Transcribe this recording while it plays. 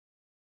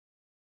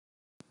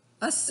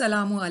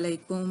Assalamu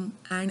alaikum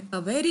and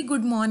a very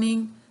good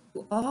morning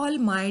to all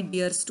my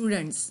dear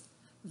students.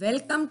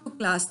 Welcome to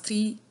class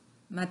 3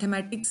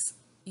 Mathematics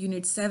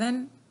Unit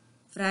 7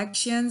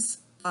 Fractions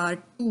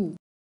Part 2.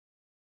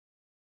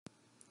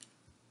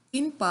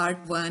 In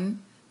Part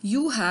 1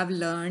 you have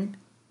learned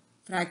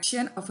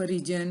fraction of a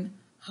region,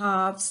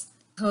 halves,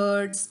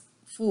 thirds,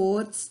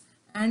 fourths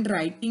and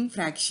writing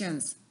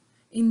fractions.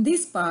 In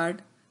this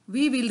part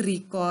we will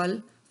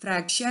recall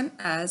fraction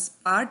as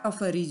part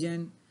of a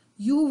region.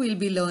 You will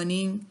be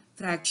learning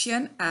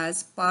fraction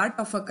as part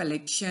of a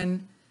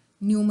collection,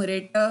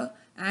 numerator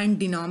and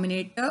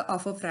denominator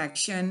of a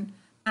fraction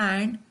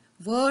and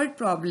word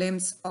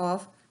problems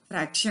of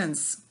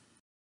fractions.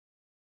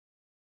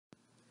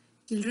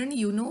 Children,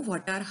 you know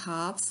what are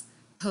halves,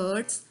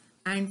 thirds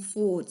and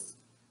fourths.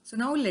 So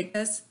now let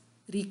us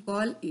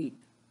recall it.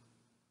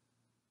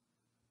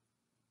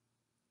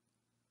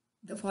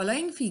 The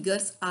following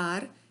figures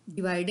are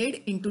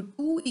divided into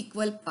two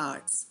equal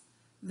parts.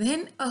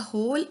 When a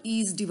whole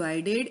is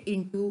divided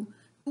into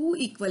two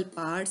equal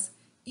parts,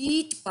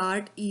 each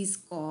part is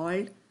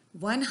called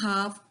one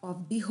half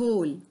of the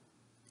whole.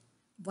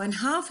 One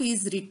half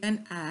is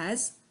written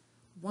as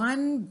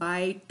 1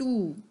 by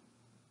 2.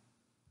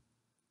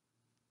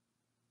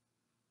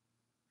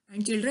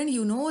 And children,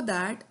 you know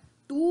that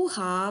two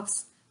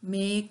halves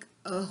make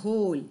a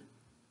whole.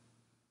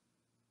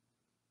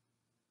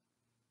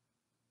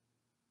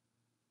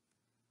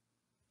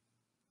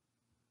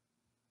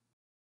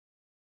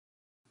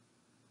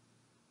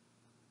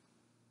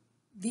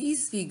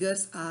 These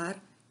figures are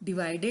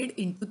divided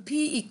into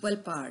three equal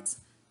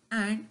parts,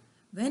 and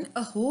when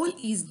a whole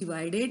is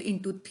divided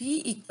into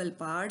three equal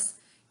parts,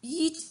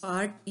 each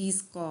part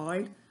is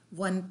called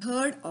one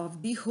third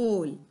of the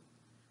whole.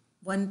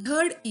 One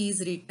third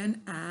is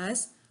written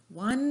as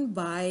 1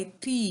 by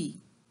 3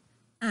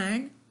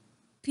 and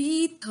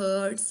 3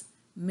 thirds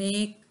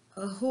make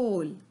a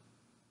whole.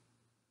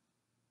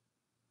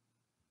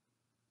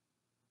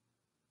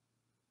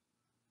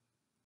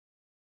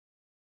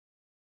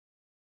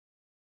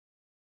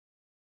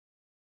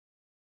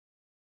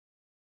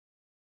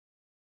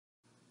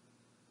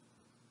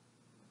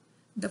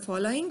 The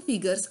following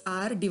figures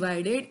are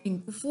divided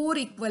into four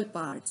equal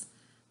parts,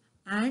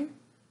 and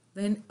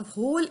when a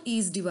whole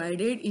is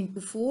divided into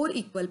four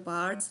equal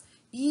parts,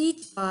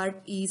 each part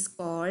is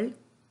called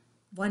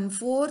one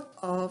fourth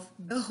of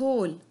the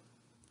whole.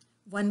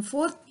 One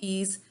fourth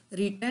is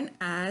written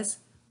as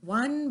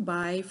 1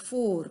 by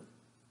 4.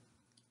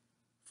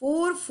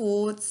 4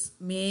 fourths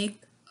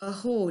make a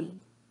whole.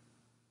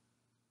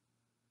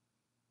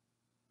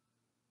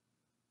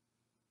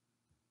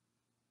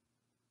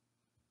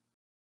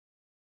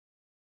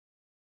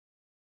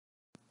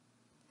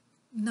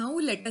 Now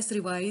let us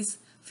revise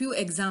few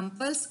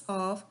examples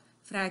of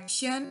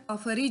fraction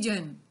of a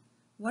region.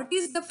 What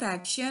is the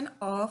fraction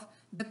of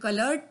the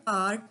colored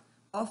part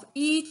of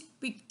each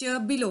picture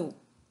below?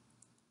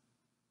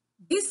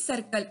 This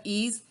circle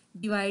is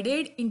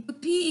divided into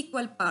three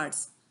equal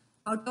parts.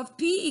 Out of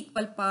three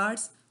equal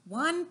parts,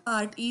 one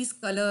part is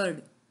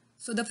colored.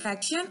 So the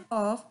fraction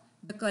of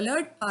the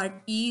colored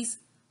part is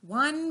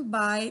 1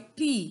 by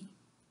 3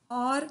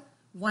 or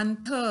one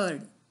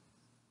third.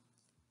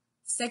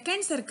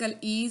 Second circle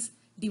is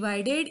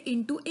divided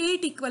into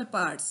 8 equal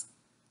parts.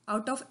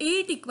 Out of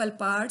 8 equal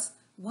parts,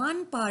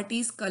 one part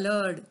is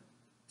colored.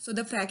 So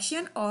the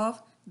fraction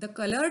of the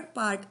colored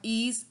part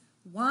is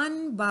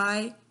 1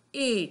 by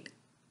 8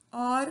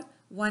 or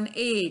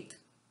 1/8.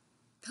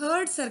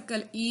 Third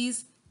circle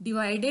is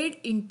divided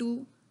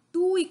into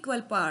 2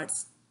 equal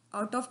parts.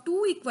 Out of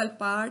 2 equal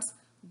parts,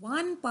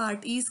 one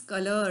part is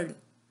colored.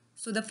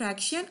 So the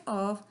fraction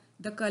of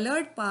the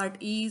colored part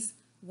is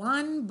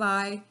 1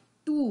 by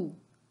 2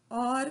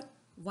 or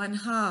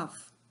 1/2.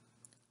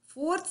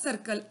 Fourth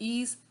circle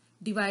is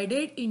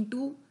divided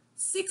into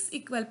 6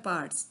 equal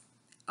parts.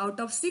 Out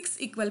of 6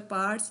 equal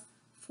parts,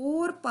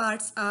 4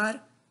 parts are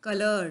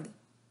colored.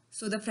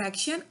 So the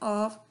fraction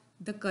of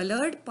the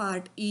colored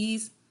part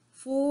is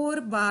 4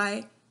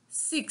 by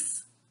 6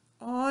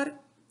 or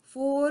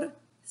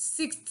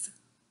 4/6.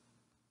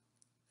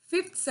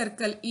 Fifth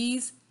circle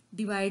is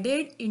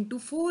divided into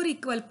 4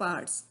 equal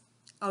parts.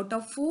 Out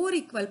of 4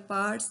 equal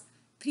parts,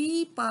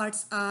 3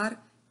 parts are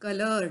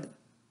colored.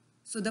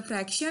 So the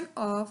fraction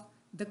of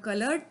the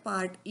colored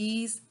part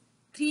is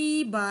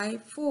 3 by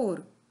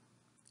 4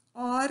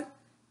 or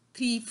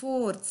 3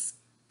 fourths.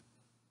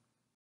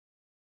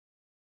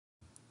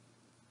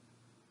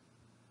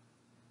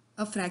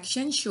 A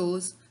fraction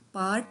shows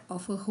part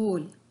of a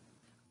whole.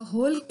 A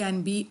whole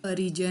can be a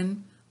region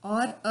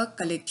or a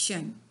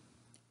collection.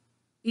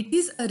 It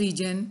is a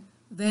region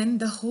when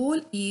the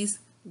whole is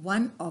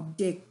one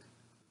object.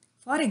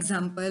 For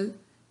example,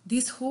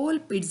 this whole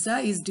pizza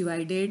is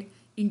divided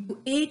into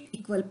 8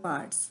 equal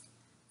parts.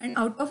 And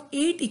out of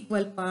 8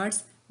 equal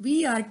parts, we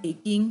are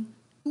taking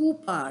 2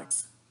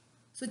 parts.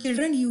 So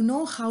children, you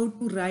know how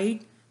to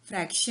write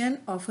fraction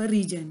of a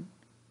region.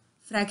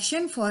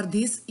 Fraction for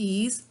this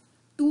is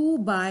 2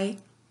 by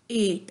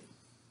 8.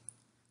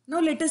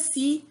 Now let us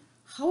see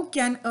how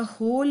can a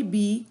whole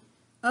be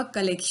a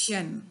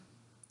collection?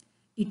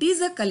 It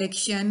is a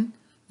collection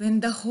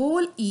when the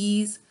whole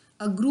is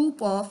a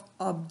group of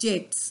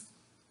objects.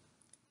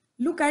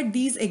 Look at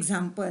these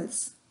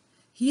examples.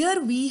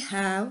 Here we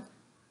have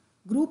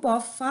group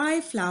of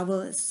 5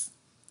 flowers.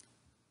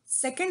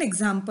 Second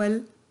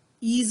example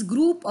is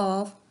group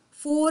of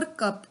 4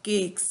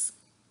 cupcakes.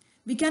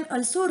 We can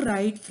also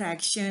write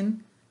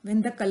fraction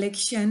when the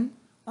collection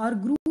or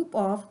group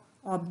of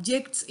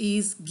objects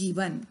is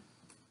given.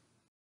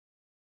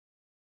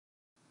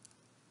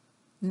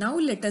 Now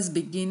let us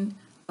begin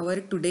our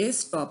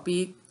today's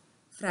topic,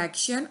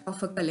 fraction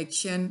of a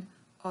collection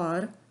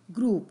or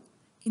group.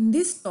 In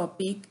this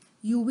topic,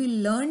 you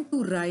will learn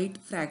to write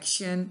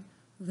fraction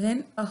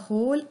when a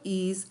whole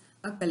is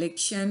a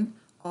collection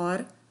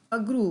or a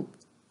group.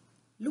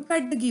 Look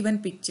at the given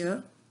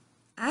picture.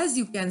 As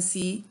you can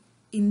see,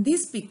 in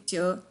this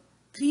picture,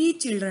 3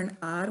 children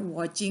are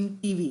watching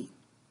TV,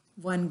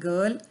 1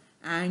 girl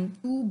and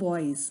 2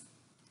 boys.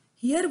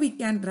 Here we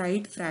can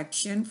write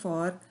fraction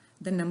for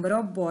the number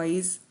of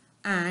boys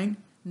and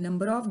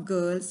number of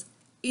girls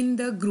in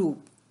the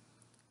group.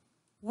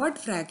 What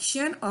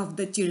fraction of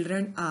the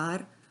children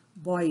are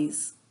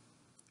boys?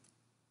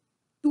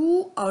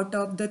 2 out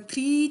of the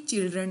 3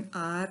 children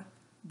are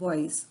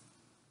boys.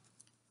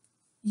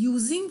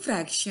 Using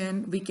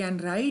fraction, we can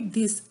write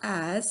this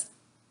as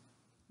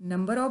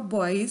number of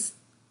boys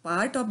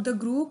part of the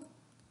group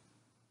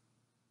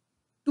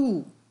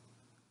 2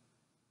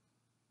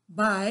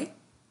 by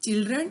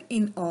children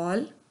in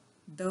all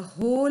the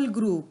whole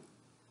group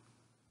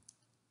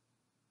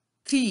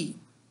 3.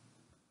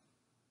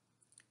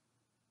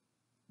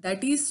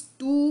 That is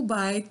 2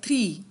 by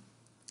 3.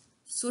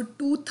 So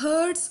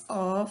 2/3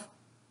 of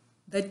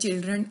the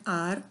children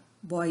are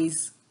boys.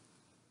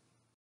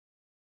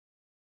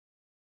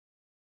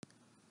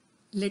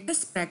 Let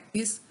us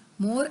practice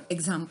more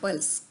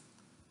examples.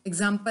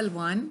 Example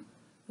 1.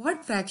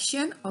 What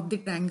fraction of the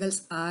triangles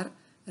are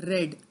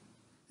red?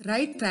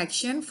 Write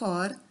fraction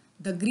for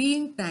the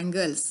green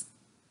triangles.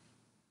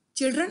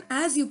 Children,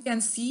 as you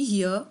can see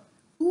here,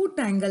 2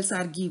 triangles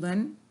are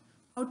given.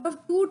 Out of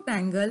 2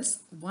 triangles,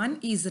 one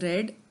is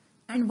red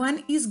and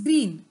one is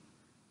green.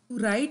 To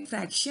write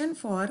fraction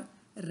for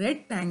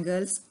red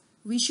triangles,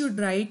 we should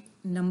write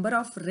number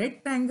of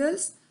red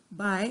triangles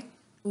by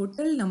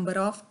total number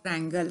of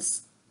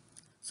triangles.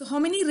 So how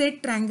many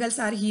red triangles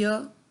are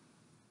here?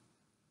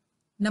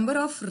 Number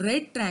of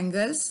red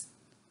triangles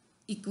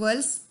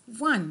equals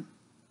 1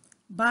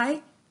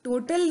 by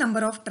total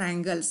number of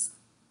triangles.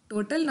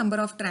 Total number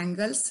of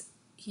triangles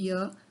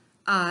here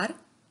are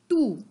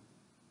 2.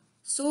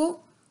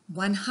 So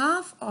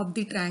 1/2 of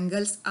the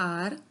triangles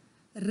are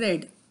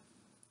red.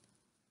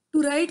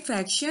 To write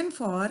fraction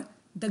for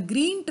the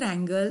green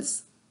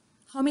triangles,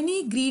 how many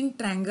green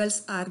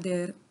triangles are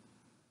there?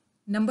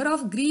 Number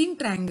of green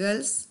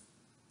triangles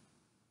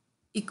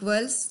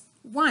equals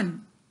 1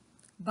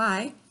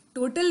 by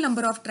total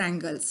number of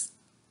triangles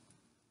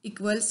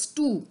equals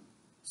 2.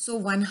 So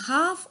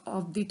 1/2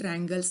 of the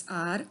triangles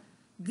are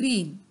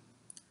green.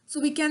 So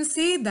we can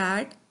say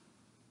that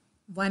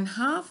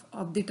 1/2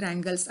 of the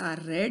triangles are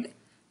red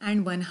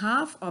and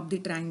 1/2 of the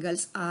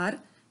triangles are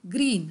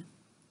green.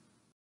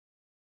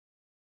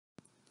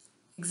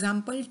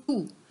 Example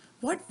 2.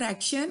 What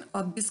fraction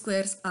of the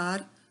squares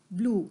are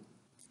blue?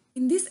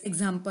 In this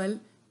example,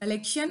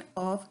 collection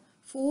of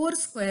 4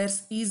 squares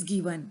is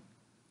given.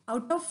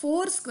 Out of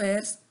 4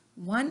 squares,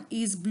 1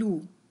 is blue.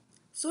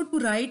 So to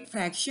write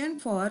fraction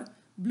for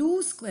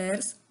blue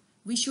squares,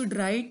 we should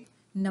write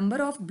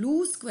number of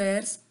blue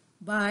squares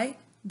by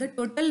the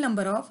total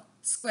number of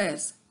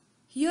squares.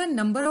 Here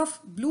number of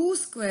blue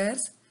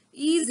squares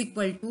is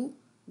equal to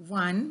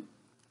 1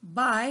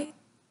 by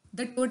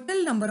the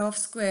total number of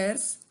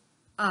squares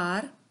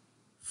are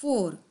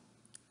 4.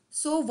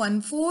 So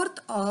 1/4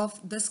 of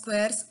the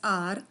squares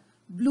are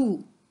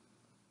blue.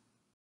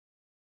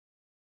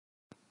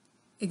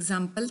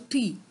 Example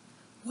 3.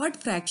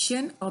 What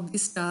fraction of the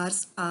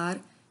stars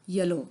are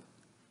yellow?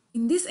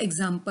 In this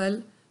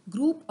example,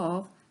 group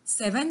of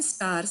 7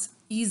 stars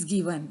is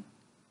given.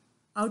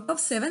 Out of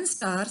 7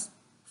 stars,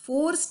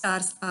 4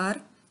 stars are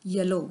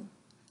yellow.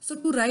 So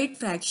to write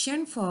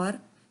fraction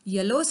for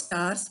yellow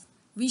stars,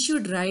 we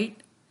should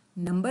write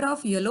number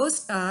of yellow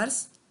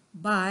stars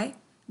by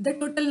the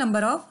total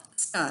number of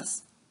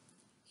stars.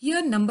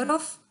 Here number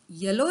of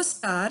yellow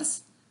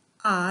stars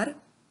are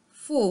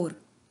 4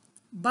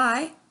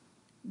 by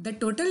the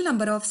total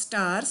number of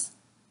stars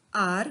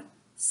are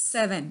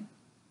 7.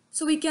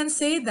 So we can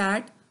say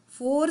that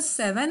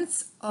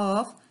 4/7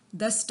 of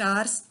the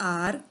stars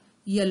are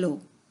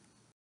yellow.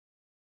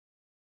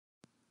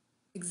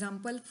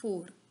 Example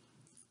 4.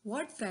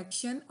 What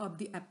fraction of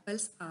the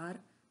apples are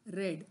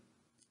red?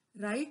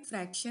 Write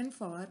fraction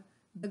for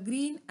the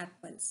green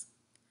apples.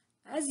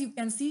 As you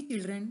can see,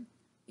 children,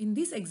 in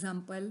this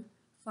example,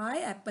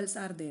 5 apples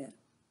are there.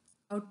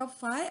 Out of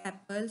 5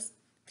 apples,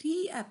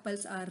 3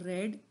 apples are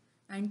red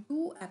and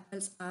 2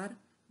 apples are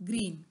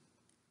green.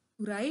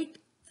 To write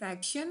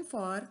fraction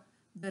for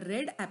the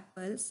red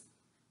apples,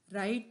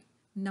 write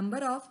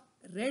number of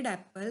red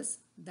apples,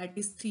 that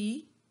is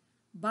 3,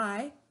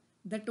 by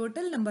the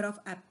total number of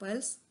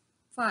apples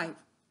 5.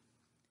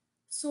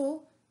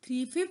 So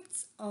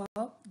 3/5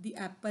 of the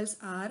apples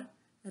are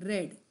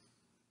red.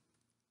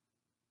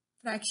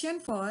 Fraction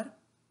for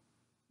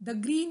the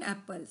green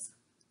apples.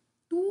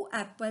 2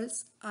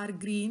 apples are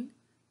green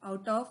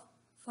out of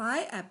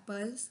 5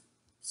 apples.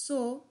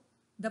 So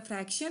the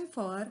fraction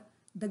for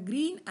the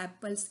green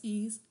apples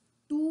is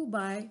 2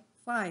 by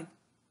 5.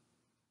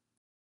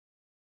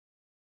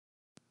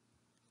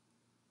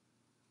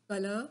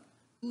 Color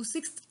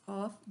 2/6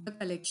 of the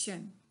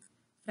collection.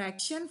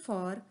 Fraction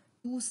for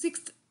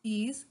 2/6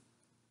 is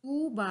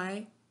 2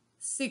 by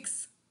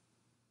 6.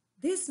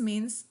 This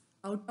means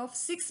out of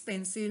 6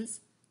 pencils,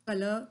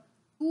 color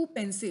 2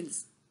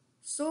 pencils.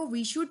 So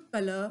we should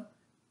color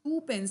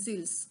 2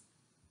 pencils.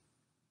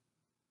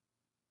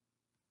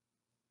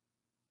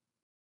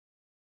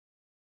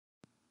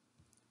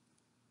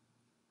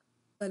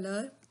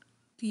 Color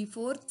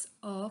 3/4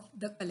 of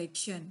the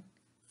collection.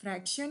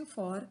 Fraction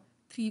for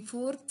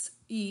 3/4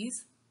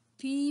 is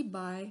 3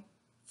 by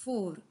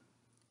 4.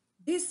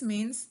 This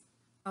means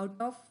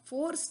out of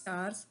 4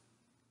 stars,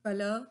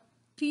 color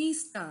 3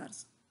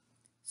 stars.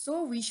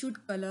 So we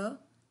should color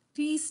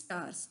 3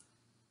 stars.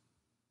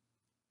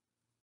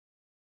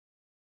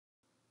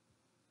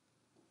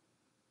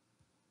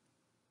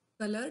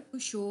 Color to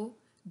show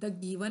the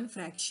given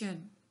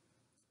fraction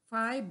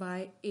 5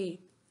 by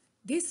 8.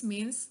 This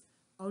means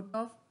out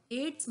of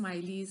 8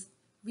 smileys,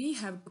 we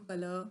have to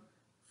color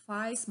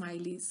 5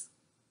 smileys.